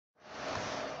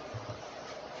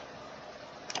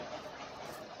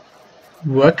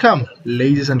Welcome,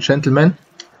 ladies and gentlemen,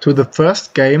 to the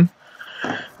first game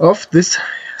of this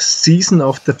season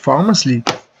of the Farmers League.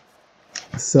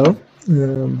 So,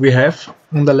 we have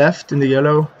on the left in the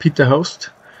yellow Peter Host,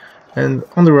 and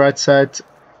on the right side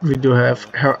we do have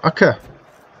Herr Acker.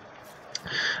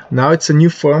 Now it's a new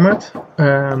format,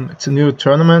 it's a new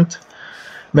tournament.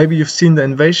 Maybe you've seen the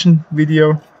invasion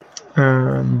video.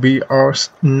 We are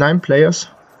 9 players,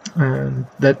 and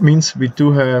that means we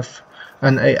do have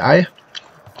an AI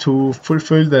to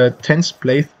fulfill the 10th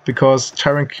place because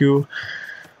Tyrant Q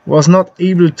was not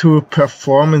able to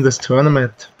perform in this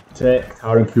tournament.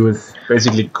 Tyrant Q is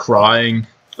basically crying,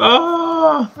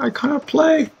 I cannot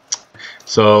play.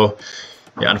 So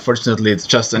yeah, unfortunately it's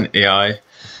just an AI.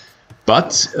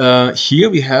 But here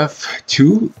we have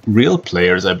 2 real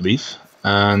players, I believe,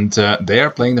 and they are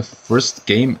playing the first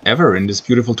game ever in this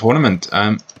beautiful tournament.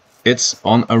 It's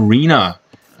on Arena,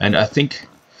 and I think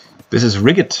this is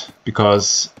rigged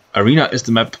because Arena is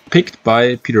the map picked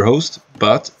by Peter Host,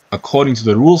 but according to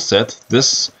the rule set,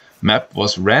 this map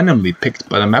was randomly picked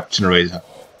by the map generator.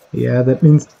 Yeah, that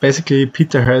means basically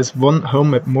Peter has 1 home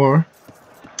map more,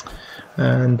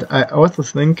 and I also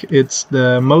think it's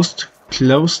the most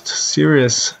closed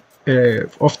series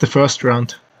of the first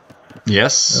round.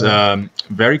 Yes,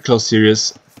 very close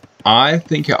series. I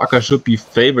think Acker should be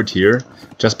favored here,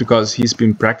 just because he's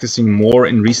been practicing more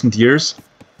in recent years.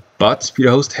 But Peter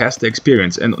Host has the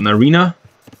experience, and on Arena,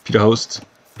 Peter Host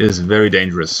is very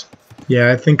dangerous.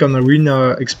 Yeah, I think on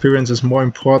Arena experience is more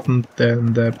important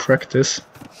than the practice.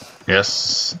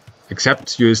 Yes,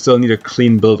 except you still need a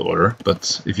clean build order,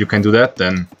 but if you can do that,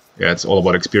 then yeah, it's all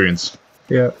about experience.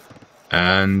 Yeah.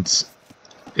 And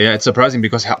yeah, it's surprising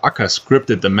because Herr Acker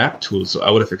scripted the map tool, so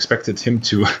I would have expected him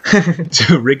to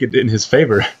to rig it in his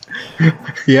favor.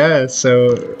 Yeah,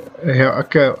 so Herr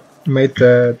Acker made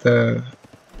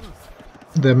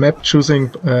the map choosing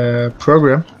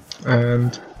program,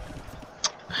 and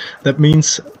that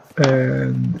means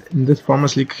in this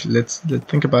Farmers League, let's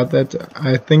think about that.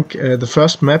 I think the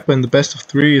first map in the best of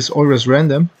 3 is always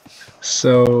random,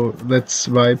 so that's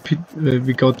why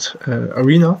we got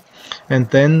Arena. And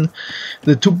then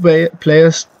the 2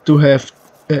 players do have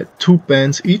 2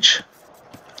 bands each.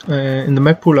 In the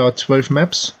map pool are 12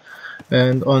 maps,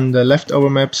 and on the leftover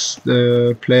maps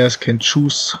the players can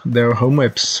choose their home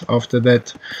maps after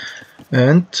that.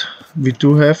 And we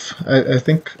do have, I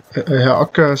think Herr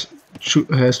Acker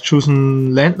has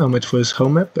chosen Land Nomad for his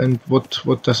home map. And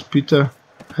what does Peter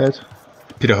had?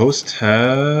 Peter Host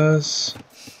has...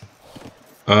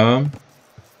 I'm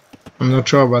not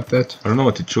sure about that. I don't know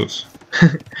what to choose.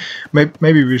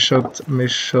 Maybe we should.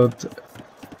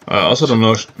 I also don't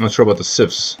know. Not sure about the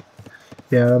civs.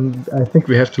 Yeah, I think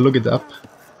we have to look it up.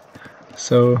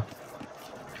 So,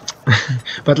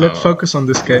 but let's focus on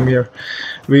this game here.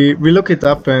 We look it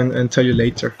up and tell you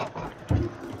later.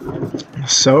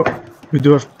 So we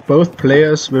do have both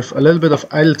players with a little bit of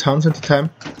idle town center time,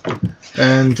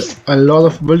 and a lot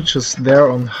of villagers there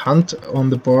on hunt on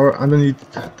the board underneath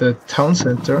the town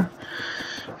center.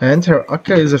 And Herr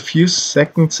Acker is a few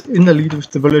seconds in the lead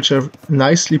with the villager,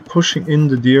 nicely pushing in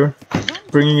the deer,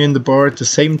 bringing in the boar at the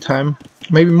same time.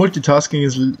 Maybe multitasking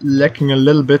is lacking a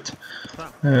little bit,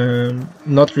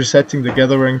 not resetting the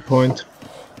gathering point.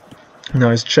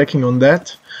 Now he's checking on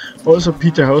that. Also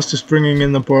Peter Host is bringing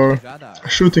in the boar,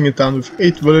 shooting it down with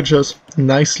 8 villagers.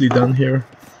 Nicely done here.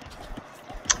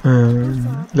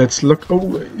 Let's look.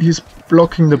 Oh, he's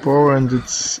blocking the boar, and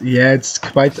it's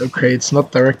quite okay. It's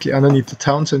not directly underneath the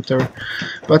town center,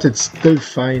 but it's still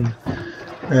fine.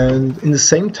 And in the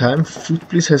same time, Food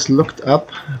Please has looked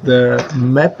up the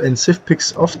map and civ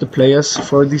picks of the players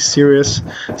for this series.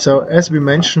 So as we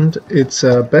mentioned, it's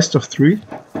a best of 3.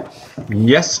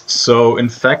 Yes, so in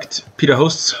fact Peter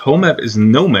Host's home map is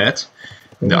Nomad.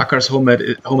 The Acker's home map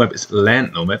is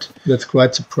Land Nomad. That's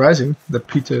quite surprising that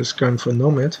Peter is going for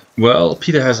Nomad. Well,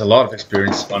 Peter has a lot of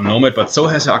experience on Nomad, but so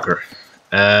has Acker.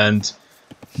 And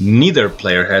neither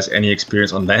player has any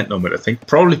experience on Land Nomad, I think.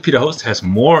 Probably Peter Host has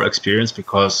more experience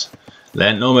because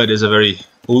Land Nomad is a very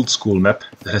old school map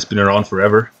that has been around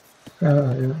forever.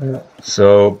 Yeah.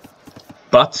 So,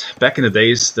 but back in the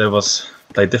days there was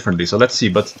played differently. So let's see,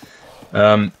 but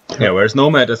yeah, whereas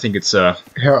Nomad, I think it's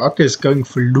Herr Acker is going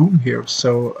for Loom here,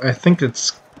 so I think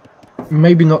it's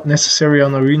maybe not necessary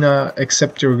on Arena,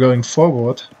 except you're going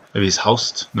forward. Maybe he's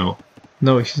housed? No.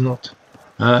 No, he's not.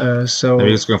 So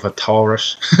maybe he's going for Tower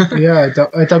Rush. Yeah,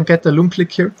 I don't get the Loom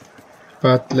click here,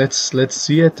 but let's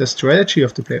see the strategy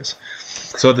of the players.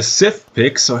 So the civ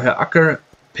pick, so Herr Acker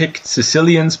picked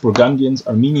Sicilians, Burgundians,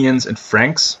 Armenians and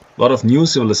Franks, a lot of new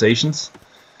civilizations.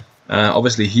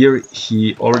 Obviously here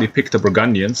he already picked the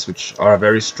Burgundians, which are a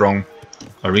very strong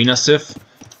Arena Civ.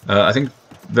 I think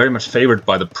very much favored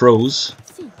by the pros,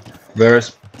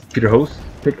 whereas Peter Host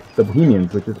picked the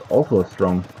Bohemians, which is also a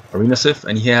strong Arena Civ,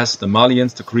 and he has the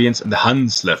Malians, the Koreans, and the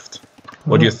Huns left.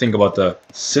 What do you think about the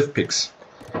Civ picks?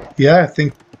 Yeah, I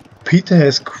think Peter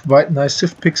has quite nice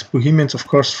Civ picks. Bohemians, of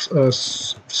course,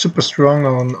 super strong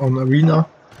on Arena,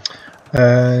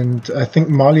 and I think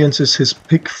Malians is his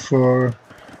pick for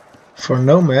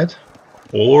Nomad.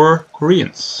 Or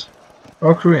Koreans.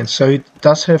 Or Koreans. So he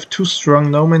does have two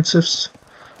strong Nomad Civs.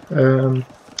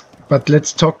 But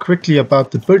let's talk quickly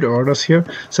about the build orders here.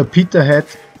 So Peter had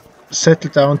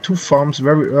settled down 2 farms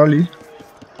very early.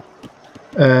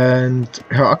 And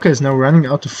Herr Acker is now running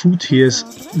out of food. He has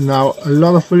now a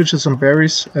lot of villages on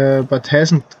berries, but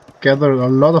hasn't gathered a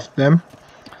lot of them.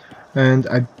 And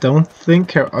I don't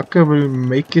think Herr Acker will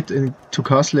make it into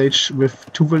Castle Age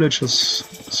with 2 villages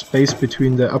space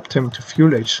between the uptime to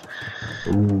fuel age.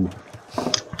 Ooh.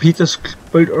 Peter's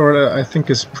build order, I think,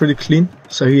 is pretty clean.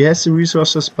 So he has the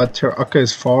resources, but Herr Acker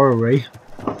is far away.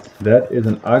 That is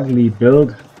an ugly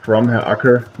build from Herr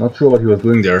Acker. Not sure what he was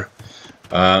doing there.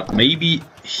 Maybe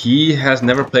he has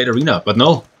never played Arena, but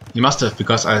no, he must have,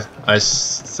 because I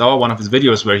saw one of his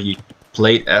videos where he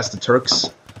played as the Turks.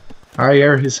 Ah,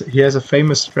 yeah, he has a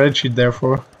famous strategy,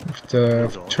 therefore, with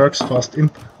the Turks fast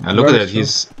imp. And look at that,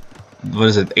 he's, what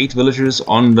is it, 8 villagers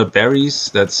on the berries.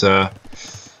 That's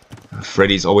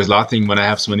Freddy's always laughing when I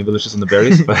have so many villagers on the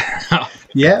berries. But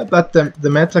yeah, but the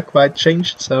meta quite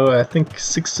changed, so I think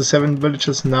 6 to 7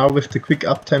 villagers now with the quick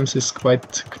uptimes is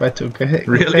quite okay.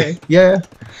 Really? Okay. Yeah.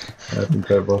 That's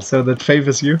incredible. So that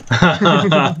favors you.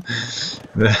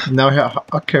 Now Herr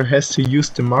Acker has to use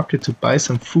the market to buy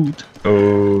some food.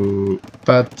 Oh.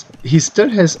 But he still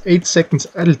has 8 seconds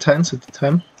idle times at the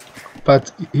time.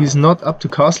 But he's not up to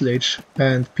Castle Age,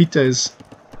 and Peter is,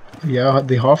 yeah,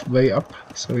 the halfway up,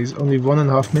 so he's only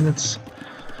 1.5 minutes.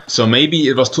 So maybe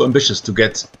it was too ambitious to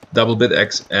get double bit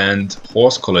X and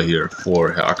horse collar here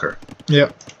for Herr Acker.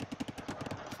 Yeah.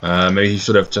 Maybe he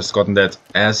should have just gotten that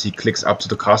as he clicks up to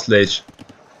the Castle Age.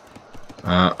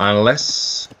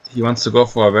 Unless he wants to go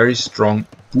for a very strong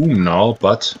boom now,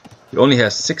 but he only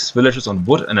has 6 villagers on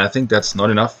wood, and I think that's not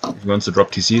enough if he wants to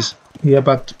drop TCs. Yeah,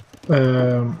 but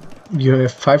you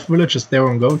have 5 villagers there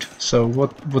on gold, so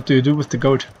what do you do with the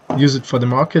gold? Use it for the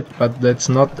market, but that's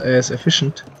not as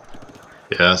efficient.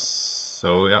 Yes,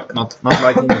 so yeah, not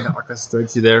liking Acker's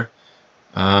strategy there.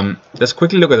 Let's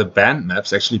quickly look at the banned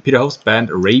maps. Actually, Peter Host banned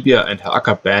Arabia and Herr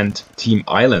Acker banned Team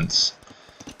Islands.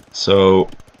 So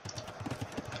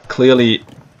clearly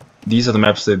these are the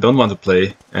maps they don't want to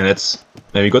play, and it's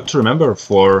maybe good to remember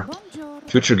for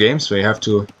future games where you have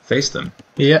to face them.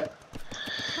 Yeah.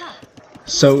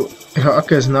 So Herr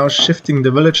Acker is now shifting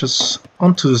the villagers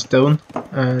onto the stone,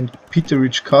 and Peter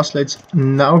reached Castle Age,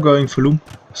 now going for loom.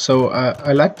 So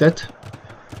I like that.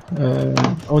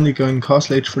 Only going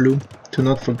Castle Age for loom, to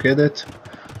not forget it.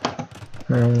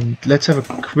 And let's have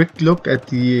a quick look at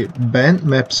the banned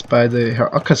maps by the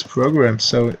Herr Acker's program.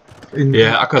 So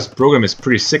yeah, Acker's program is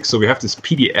pretty sick. So we have this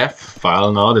PDF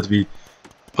file now that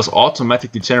was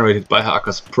automatically generated by Herr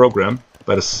Acker's program,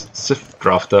 by the Civ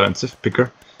drafter and Civ picker.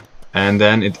 And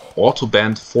then it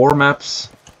auto-banned 4 maps.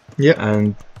 Yeah.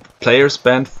 And players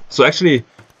banned. So actually,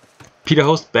 Peter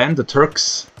Host banned the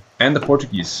Turks and the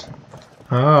Portuguese.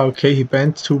 Ah, okay. He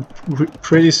banned 2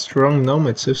 pretty strong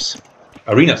Nomad Civs.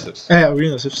 Arena Civs.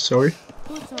 Arena Civs, sorry.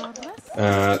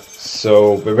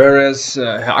 So whereas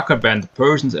Herr Acker banned the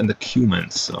Persians and the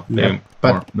Cumans. So yeah,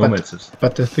 more Nomad Civs.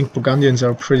 But I think Burgundians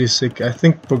are pretty sick. I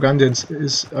think Burgundians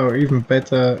are even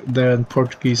better than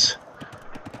Portuguese.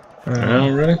 Oh,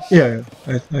 really? Yeah,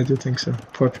 I do think so.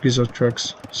 Portuguese or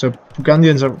Turks. So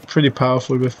Burgundians are pretty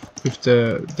powerful with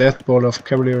the Death Ball of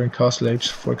Cavalier in Castle Age,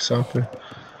 for example.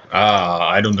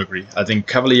 I don't agree. I think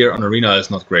Cavalier on Arena is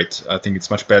not great. I think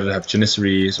it's much better to have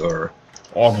Janissaries or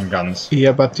organ guns.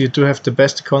 Yeah, but you do have the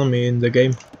best economy in the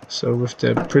game. So with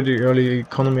the pretty early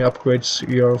economy upgrades,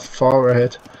 you're far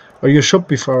ahead. Or you should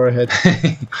be far ahead.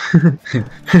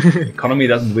 Economy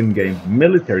doesn't win game.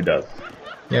 Military does.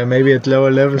 Yeah, maybe at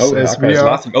lower levels as we are.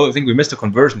 Oh, I think we missed a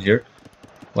conversion here.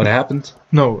 What happened?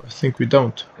 No, I think we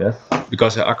don't. Yes,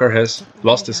 because Herr Acker has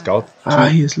lost his scout.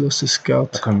 He has lost his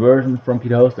scout. A conversion from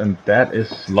Peter Host, and that is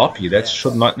sloppy. That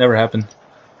should never happen.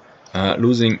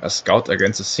 Losing a scout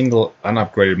against a single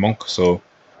unupgraded monk. So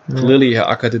clearly Herr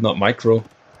Acker did not micro.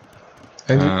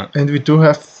 And we do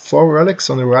have 4 relics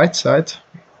on the right side.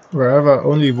 Wherever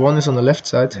only 1 is on the left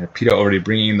side. Yeah, Peter already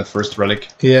bringing in the first relic.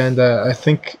 Yeah, and I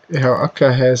think Herr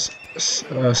Acker has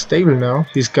stable now.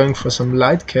 He's going for some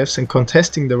light calves and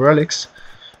contesting the relics.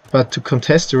 But to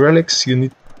contest the relics, you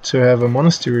need to have a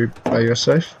monastery by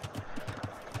yourself.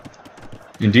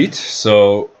 Indeed.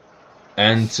 So,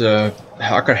 and Herr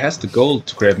Acker has the goal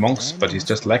to create monks, but he's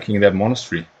just lacking that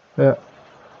monastery. Yeah.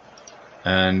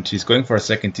 And he's going for a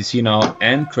second TC now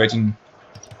and creating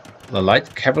a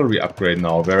light cavalry upgrade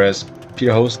now, whereas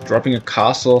Peter Host dropping a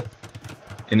castle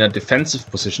in a defensive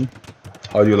position.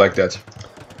 How do you like that?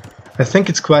 I think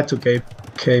it's quite okay.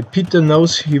 Okay, Peter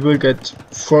knows he will get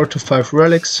 4 to 5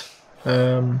 relics.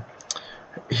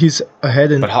 He's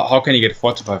ahead in... But how can he get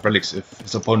 4 to 5 relics if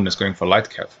his opponent is going for light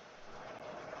cav?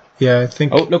 Yeah, I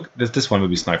think... Oh, look, this one will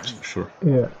be sniped for sure.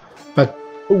 Yeah, but...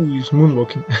 Oh, he's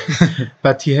moonwalking.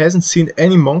 But he hasn't seen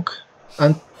any monk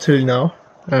until now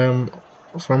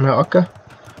from Herr Acker.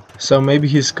 So maybe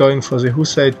he's going for the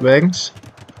Hussite wagons.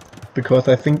 Because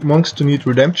I think monks do need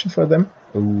redemption for them.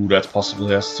 Oh, that's possible,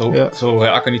 yes. So Herr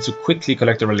Acker needs to quickly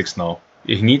collect the relics now.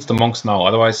 He needs the monks now,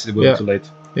 otherwise it will be too late.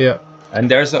 Yeah. And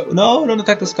there's a... No, don't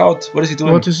attack the scout. What is he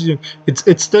doing? What is he doing?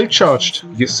 It's still charged.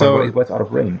 So it's out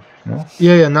of range. No?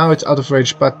 Yeah, now it's out of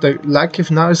range. But the Lycav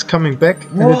now is coming back,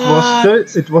 and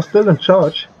it was still in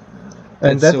charge.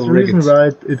 And that's so the reason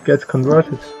why it gets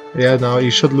converted. Yeah, now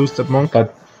you should lose that monk.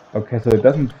 But okay, so it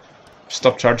doesn't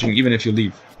stop charging even if you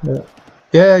leave. Yeah.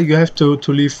 Yeah, you have to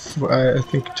leave. I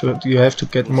think you have to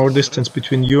get more distance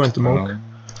between you and the monk.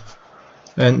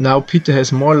 And now Peter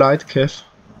has more light cav.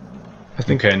 I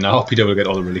think. Okay, now Peter will get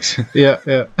all the relics.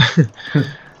 Yeah.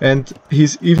 And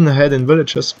he's even ahead in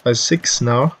villagers by 6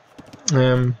 now.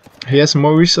 He has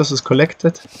more resources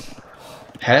collected.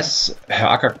 Has Herr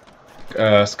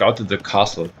Acker scouted the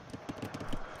castle?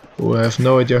 Oh, I have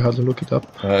no idea how to look it up.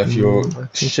 If you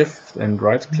shift and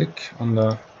right click on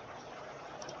the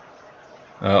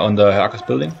Herr Acker's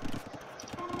building.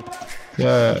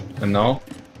 Yeah. And now?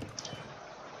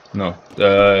 No.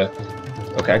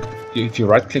 Okay, if you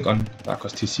right click on Herr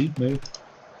Acker's TC, maybe?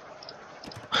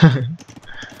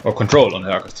 Or control on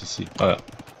Herr Acker's TC. Oh yeah.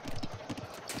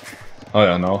 Oh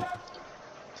yeah, no.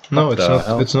 No, it's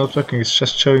not. It's not working. It's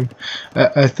just showing.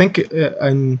 I think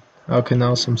okay.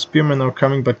 Now some spearmen are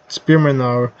coming, but spearmen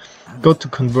are go to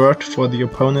convert for the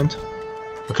opponent.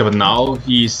 Okay, but now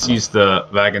he sees the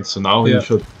wagons, so now he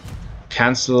should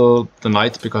cancel the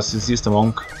knight because he sees the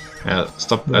monk. Yeah,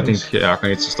 stop. Nice. I think Acker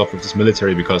needs to stop with this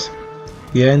military because.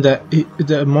 Yeah, and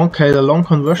the monk had a long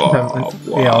conversion time. And,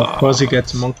 yeah, of course he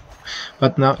gets a monk,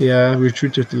 but now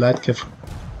retreated the light cav.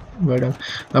 Well done.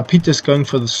 Now Peter's going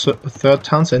for the 3rd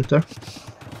town center,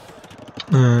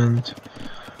 and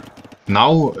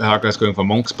now Acker is going for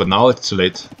monks, but now it's too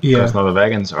late because now the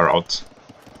wagons are out.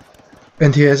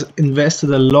 And he has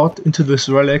invested a lot into this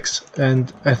relics,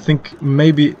 and I think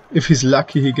maybe if he's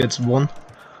lucky he gets 1.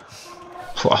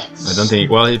 I don't think.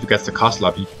 Well, if he gets the castle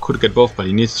up, he could get both, but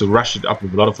he needs to rush it up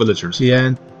with a lot of villagers.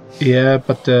 Yeah,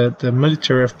 but the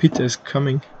military of Peter is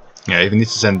coming. Yeah, he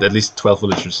needs to send at least 12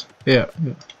 villagers. Yeah.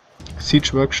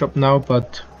 Siege workshop now,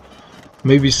 but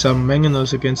maybe some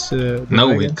mangonels against the no,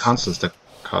 wagons. He cancels the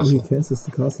castle. He cancels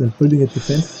the castle and building it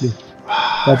defensively.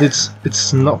 But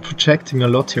it's not protecting a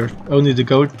lot here. Only the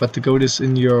gold, but the gold is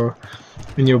in your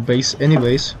base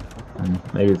anyways.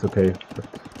 Maybe it's okay.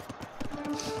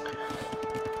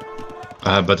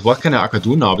 But what can Acker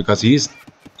do now? Because he's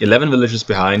 11 villages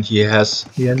behind. He has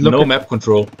no map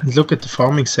control. And look at the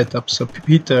farming setup. So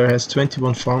Peter has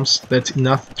 21 farms. That's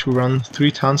enough to run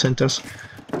 3 town centers.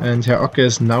 And Herr Acker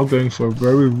is now going for a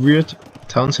very weird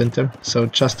town center. So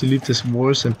just delete these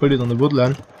walls and put it on the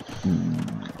woodland.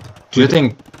 Do you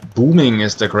think booming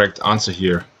is the correct answer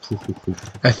here?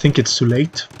 I think it's too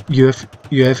late. You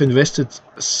have invested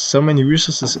so many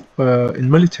resources in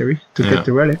military to get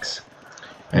the relics.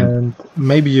 And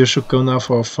maybe you should go now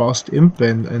for a fast imp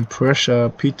and pressure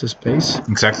Peter's base.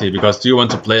 Exactly, because do you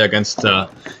want to play against the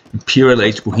Imperial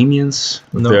Age Bohemians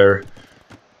with their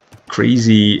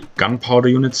crazy gunpowder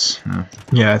units?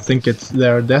 Yeah, I think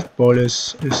their death ball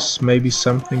is maybe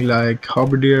something like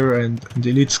Halberdier and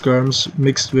Elite Skirms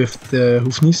mixed with the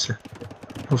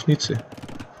Hufnitze.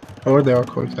 Or they are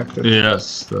called like that.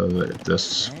 Yes,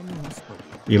 this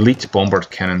elite bombard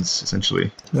cannons,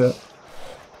 essentially. Yeah.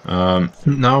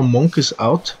 Now Monk is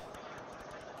out.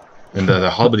 And the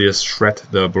Halberdiers shred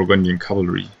the Burgundian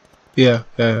cavalry. Yeah.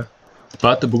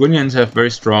 But the Burgundians have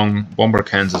very strong bomber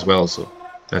cannons as well, so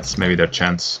that's maybe their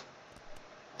chance.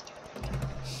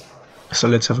 So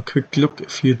let's have a quick look.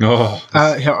 If you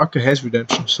Herr Acker has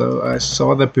redemption, so I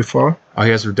saw that before. Oh, he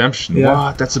has redemption. Yeah.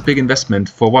 Wow, that's a big investment.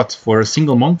 For what? For a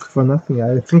single monk? For nothing.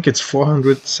 I think it's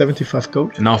 475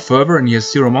 gold. And now further, and he has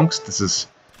 0 monks. This is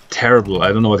terrible.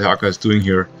 I don't know what Herr Acker is doing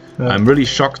here. I'm really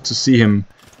shocked to see him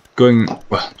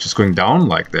just going down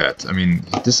like that. I mean,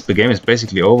 the game is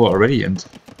basically over already, and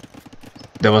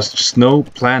there was just no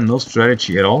plan, no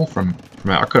strategy at all from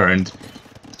Herr Acker, and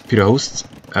Peter Host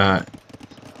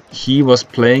he was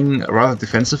playing rather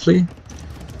defensively,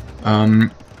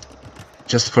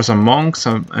 just for some monks,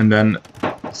 and then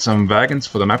some wagons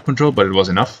for the map control, but it was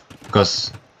enough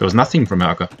because there was nothing from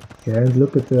Herr. Yeah, and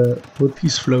look at the wood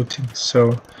he's floating.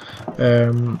 So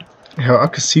Herr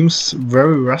seems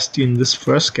very rusty in this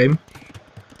first game.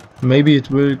 Maybe it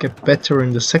will get better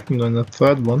in the second and the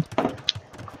third one.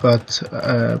 But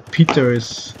Peter is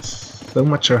so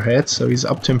much ahead, so he's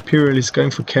up to Imperial, he's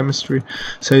going for chemistry.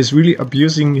 So he's really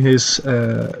abusing his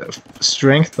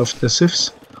strength of the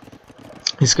civs.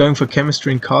 He's going for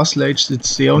chemistry in Castle Age.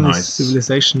 It's the only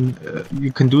civilization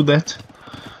you can do that.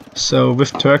 So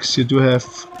with Turks you do have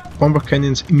bomber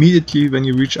cannons immediately when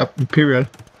you reach up Imperial.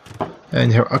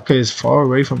 And Herr is far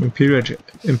away from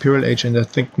Imperial Age, and I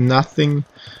think nothing,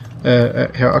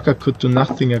 Herr could do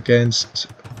nothing against.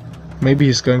 Maybe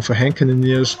he's going for hand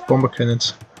cannoneers, bomber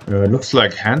cannons. Looks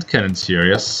like hand cannons here,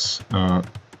 yes.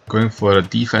 Going for the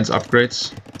defense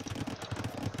upgrades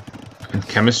and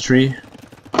chemistry.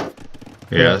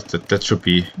 Yeah, that should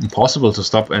be impossible to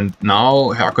stop. And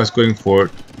now Herr is going for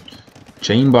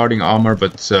chain barding armor,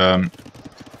 but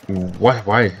why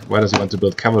does he want to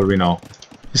build cavalry now?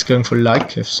 He's going for light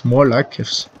kevs, more light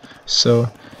kevs. So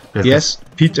yes,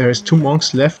 Peter has 2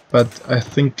 monks left, but I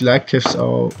think light kevs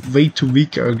are way too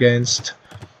weak against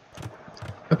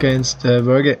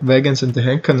the wagons and the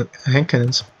hand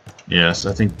cannons. Yes,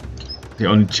 I think the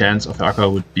only chance of Acker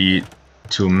would be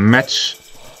to match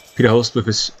Peter Host with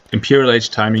his Imperial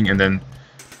Age timing and then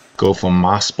go for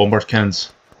mass bombard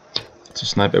cannons to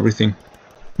snipe everything.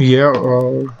 Yeah,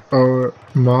 or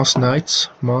mass knights,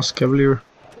 mass cavalier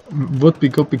would be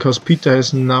good because Peter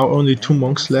has now only 2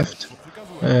 monks left,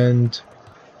 and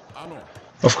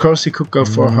of course he could go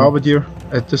for a halberdier.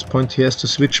 At this point he has to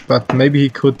switch, but maybe he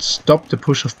could stop the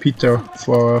push of Peter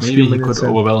for a few minutes. Maybe he could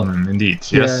overwhelm him, indeed.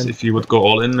 Yes, if he would go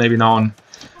all in, maybe now on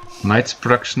knight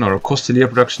production or costelier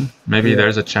production, maybe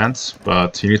there's a chance,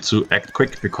 but he needs to act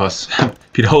quick because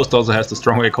Peter Host also has the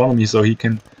stronger economy, so he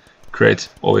can create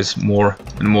always more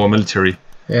and more military.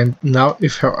 And now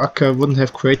if Herr wouldn't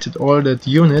have created all that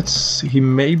units, he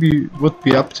maybe would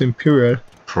be up to Imperial.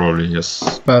 Probably,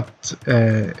 yes. But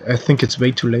I think it's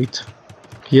way too late.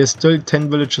 He has still 10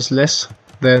 villagers less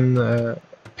than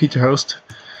Peter Host.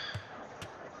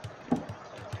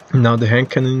 Now the hand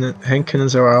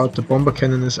cannons are out, the bomber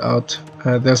cannon is out.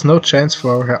 There's no chance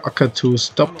for Herr to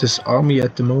stop this army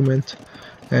at the moment.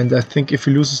 And I think if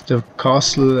he loses the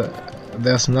castle,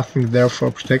 there's nothing there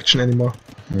for protection anymore.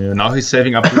 Yeah, now he's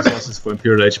saving up resources for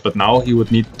Imperial Age, but now he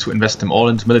would need to invest them all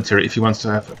into military if he wants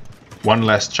to have one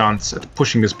last chance at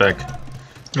pushing this back.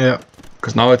 Yeah.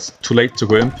 Because now it's too late to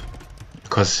go imp,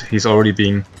 because he's already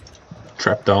being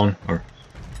trapped down or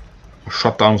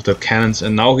shot down with the cannons,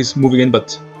 and now he's moving in,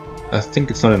 but I think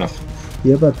it's not enough.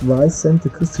 Yeah, but why send the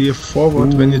Christian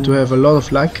forward when you do have a lot of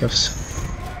light kevs?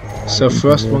 So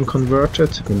first one converted.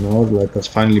 Let's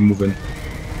finally move in.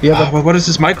 Yeah, but what is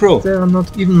this micro? They are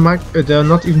not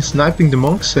even sniping the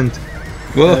monks, and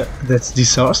that's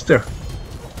disaster.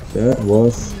 That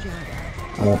was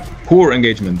poor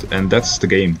engagement, and that's the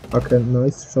game. Okay,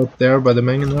 nice shot there by the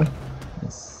Mangonel.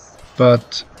 yes.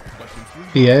 But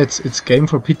yeah, it's game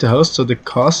for Peter Host, so the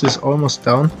castle is almost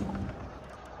down.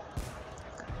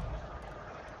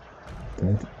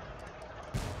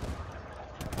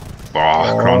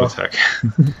 Ground attack.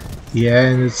 Yeah,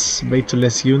 and it's way too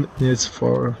less units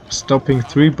for stopping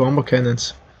 3 bomber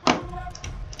cannons.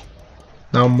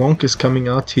 Now Monk is coming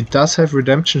out. He does have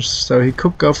redemption, so he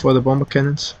could go for the bomber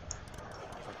cannons.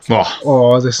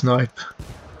 Oh, the snipe.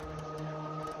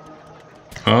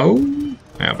 Oh,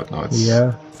 yeah, but now it's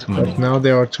too many. But now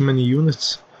there are too many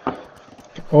units.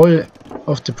 All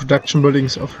of the production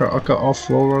buildings of Herr are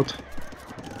forward.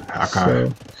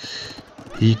 So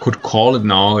he could call it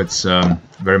now. It's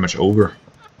very much over.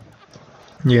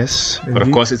 Yes, but indeed.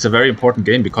 of course it's a very important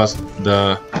game because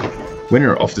the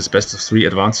winner of this best of 3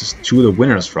 advances to the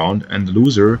winners round, and the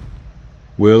loser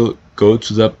will go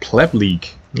to the pleb league.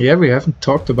 Yeah, we haven't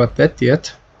talked about that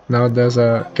yet. Now there's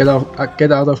a get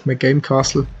out of my game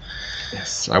castle.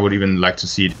 Yes, I would even like to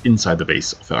see it inside the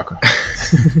base of Acker.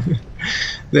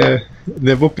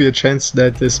 There would be a chance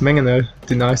that this Mangonel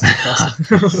denies the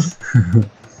castle.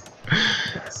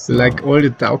 Like all the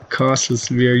dark castles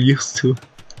we are used to.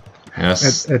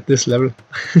 Yes. At this level.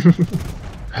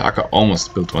 Acker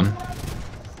almost built one.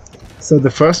 So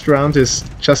the first round is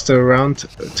just a round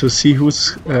to see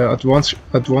who's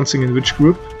advancing in which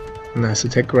group. Nice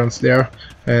attack rounds there.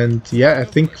 And yeah, I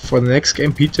think for the next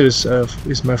game Peter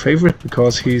is my favorite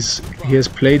because he has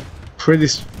played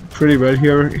pretty well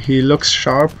here. He looks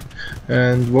sharp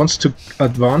and wants to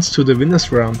advance to the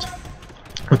winners round.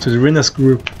 or to the winners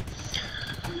group.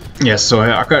 Yes, so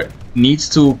Herr Acker needs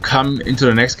to come into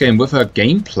the next game with a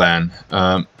game plan.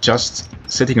 Just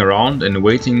sitting around and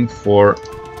waiting for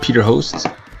Peter Host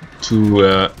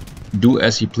to do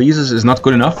as he pleases is not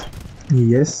good enough.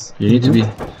 Yes. You need to be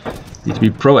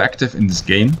proactive in this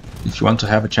game if you want to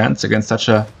have a chance against such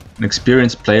an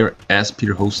experienced player as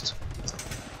Peter Host.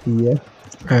 Yeah.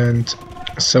 And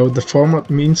so the format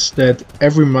means that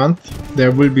every month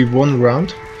there will be one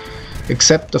round,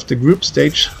 except of the group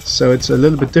stage. So it's a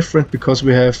little bit different because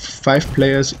we have 5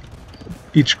 players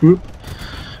each group.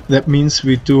 That means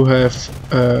we do have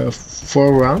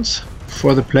 4 rounds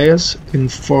for the players in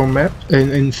 4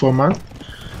 months,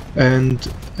 and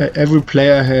every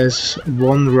player has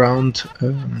 1 round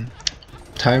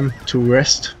time to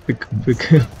rest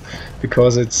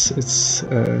because it's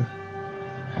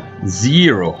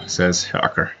 0, says Herr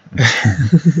Acker.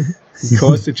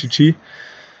 because the GG.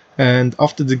 And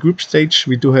after the group stage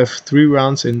we do have 3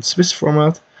 rounds in Swiss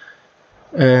format,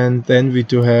 and then we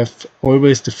do have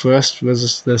always the first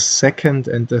versus the second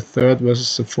and the third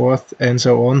versus the fourth and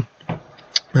so on,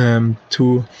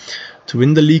 to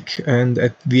win the league. And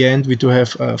at the end we do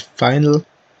have a final,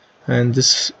 and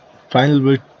this final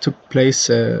will took place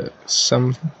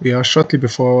shortly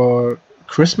before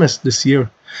Christmas this year.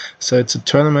 So it's a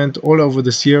tournament all over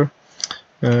this year,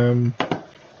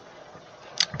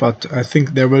 but I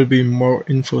think there will be more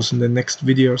infos in the next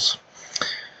videos.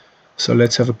 So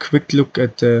let's have a quick look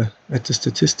at the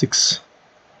statistics.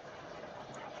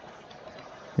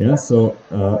 Yeah, so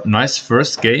Nice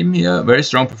first game here. Very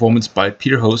strong performance by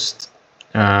Peter Host.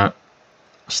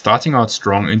 Starting out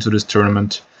strong into this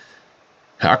tournament.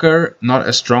 Herr Acker not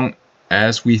as strong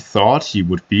as we thought he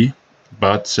would be,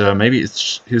 but maybe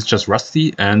he's just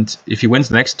rusty, and if he wins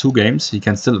the next 2 games he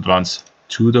can still advance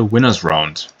to the winners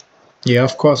round. Yeah,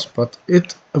 of course, but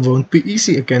it won't be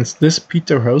easy against this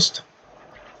Peter Host.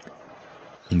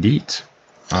 Indeed.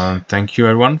 Thank you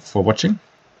everyone for watching.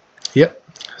 Yeah,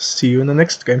 see you in the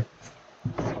next game.